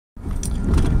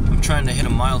trying to hit a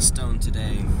milestone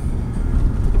today.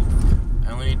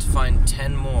 I only need to find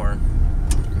 10 more,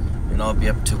 and I'll be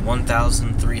up to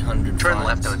 1,300 Turn finds.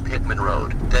 left on Pittman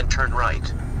Road, then turn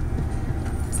right.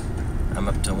 I'm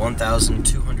up to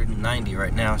 1,290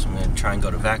 right now, so I'm going to try and go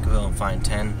to Vacaville and find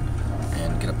 10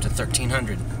 and get up to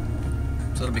 1,300.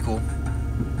 So that'll be cool.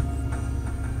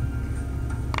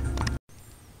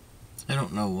 I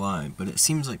don't know why, but it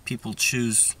seems like people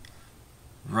choose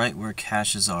right where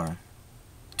caches are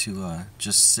to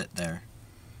just sit there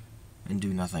and do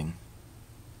nothing.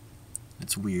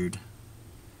 It's weird.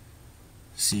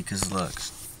 See, cause look.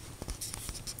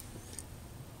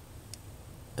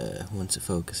 Once it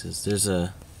focuses, there's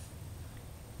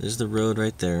the road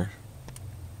right there,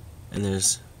 and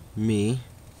there's me,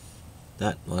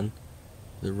 that one,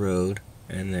 the road,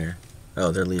 and there. Oh,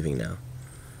 they're leaving now.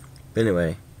 But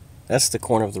anyway, that's the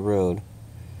corner of the road,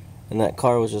 and that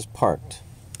car was just parked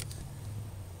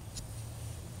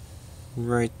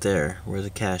right there where the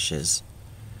cache is.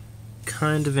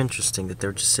 Kind of interesting that they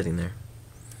were just sitting there.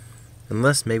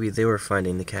 Unless maybe they were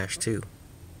finding the cache too.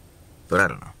 But I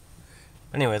don't know.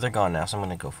 Anyway, they're gone now, so I'm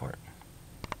going to go for it.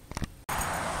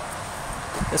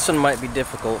 This one might be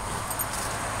difficult.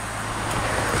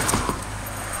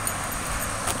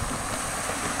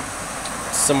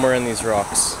 Somewhere in these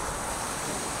rocks.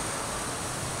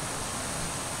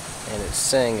 And it's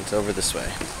saying it's over this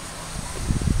way.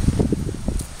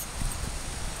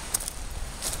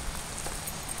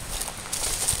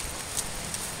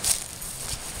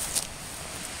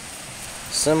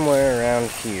 Somewhere around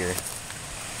here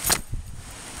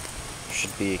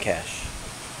should be a cache.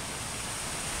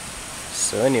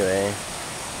 So anyway,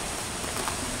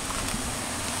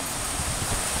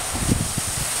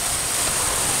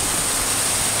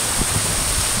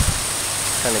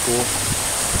 kind of cool,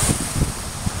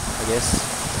 I guess.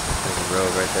 There's a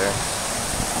road right there.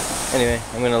 Anyway,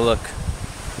 I'm gonna look.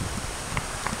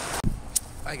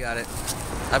 I got it.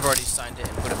 I've already signed it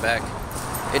and put it back.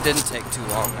 It didn't take too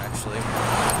long, actually.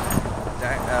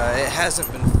 It hasn't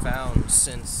been found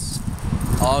since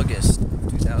August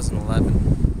 2011.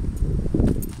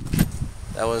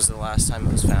 That was the last time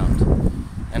it was found.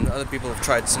 And other people have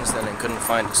tried since then and couldn't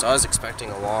find it. So I was expecting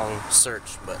a long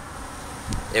search, but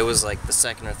it was like the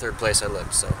second or third place I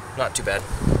looked, so not too bad.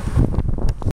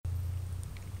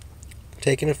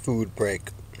 Taking a food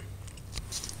break.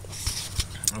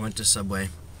 I went to Subway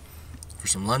for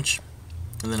some lunch.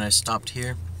 And then I stopped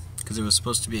here because it was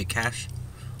supposed to be a cache,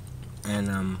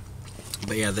 and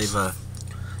but yeah, they've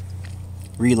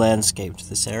re-landscaped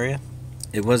this area.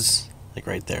 It was like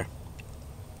right there.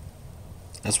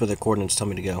 That's where the coordinates tell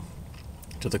me to go,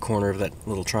 to the corner of that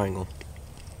little triangle.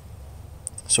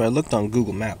 So I looked on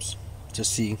Google Maps to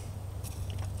see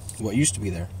what used to be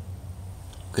there,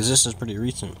 because this is pretty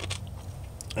recent,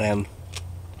 and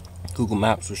Google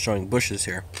Maps was showing bushes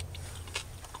here,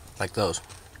 like those.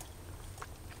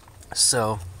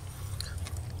 So,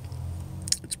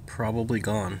 it's probably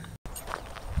gone.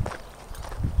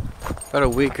 About a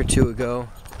week or two ago,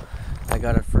 I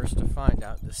got a first to find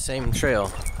out the same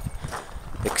trail,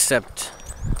 except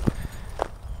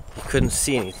you couldn't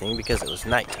see anything because it was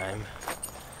nighttime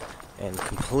and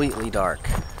completely dark.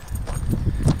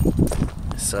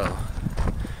 So,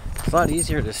 it's a lot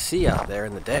easier to see out there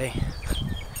in the day,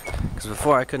 because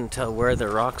before I couldn't tell where the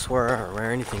rocks were or where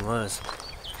anything was.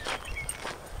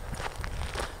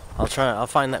 I'll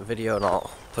find that video and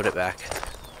I'll put it back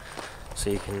so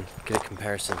you can get a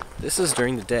comparison. This is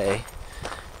during the day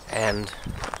and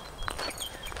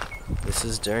this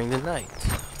is during the night.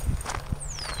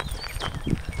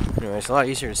 Anyway, it's a lot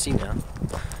easier to see now.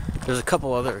 There's a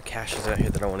couple other caches out here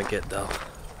that I want to get though,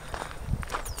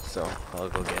 so I'll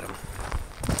go get them.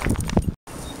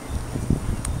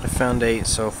 I found 8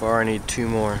 so far. I need 2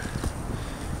 more.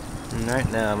 And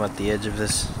right now I'm at the edge of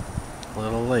this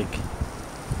little lake.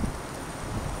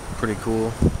 Pretty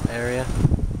cool area.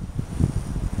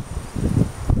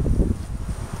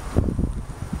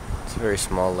 It's a very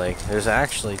small lake. There's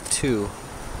actually 2.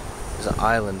 There's an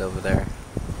island over there.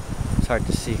 It's hard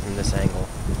to see from this angle,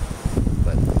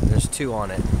 but there's 2 on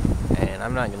it, and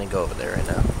I'm not going to go over there right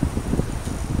now.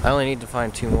 I only need to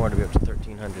find 2 more to be up to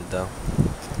 1,300 though.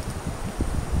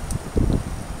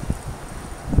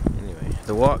 Anyway,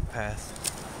 the walk path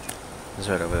is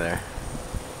right over there.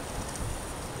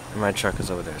 And my truck is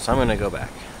over there, so I'm gonna go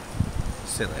back.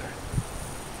 See you later.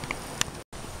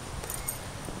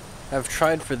 I've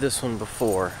tried for this one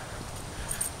before,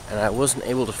 and I wasn't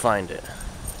able to find it.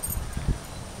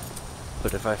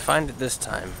 But if I find it this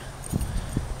time,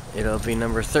 it'll be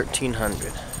number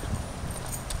 1,300.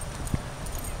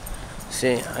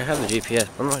 See, I have the GPS,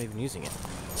 but I'm not even using it,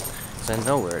 because I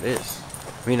know where it is.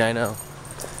 I mean, I know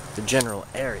the general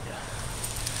area.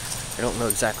 I don't know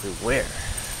exactly where.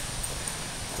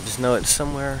 I just know it's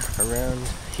somewhere around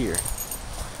here.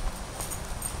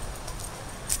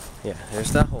 Yeah,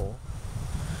 there's that hole.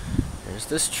 There's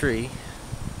this tree.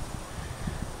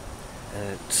 And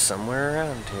it's somewhere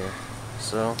around here.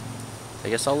 So, I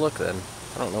guess I'll look then.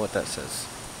 I don't know what that says.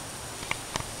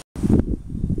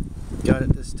 Got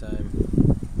it this time.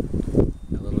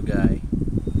 That little guy.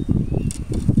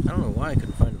 I don't know why I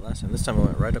couldn't find it last time. This time I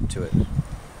went right up to it.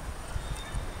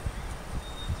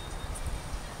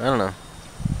 I don't know.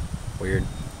 Weird.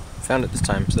 Found it this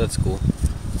time, so that's cool.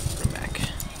 Put it back.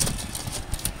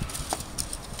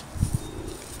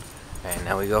 And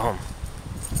now we go home.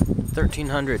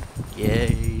 1,300.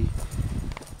 Yay!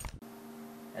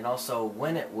 And also,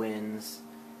 when it wins,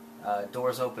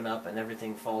 doors open up and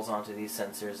everything falls onto these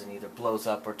sensors and either blows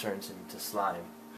up or turns into slime.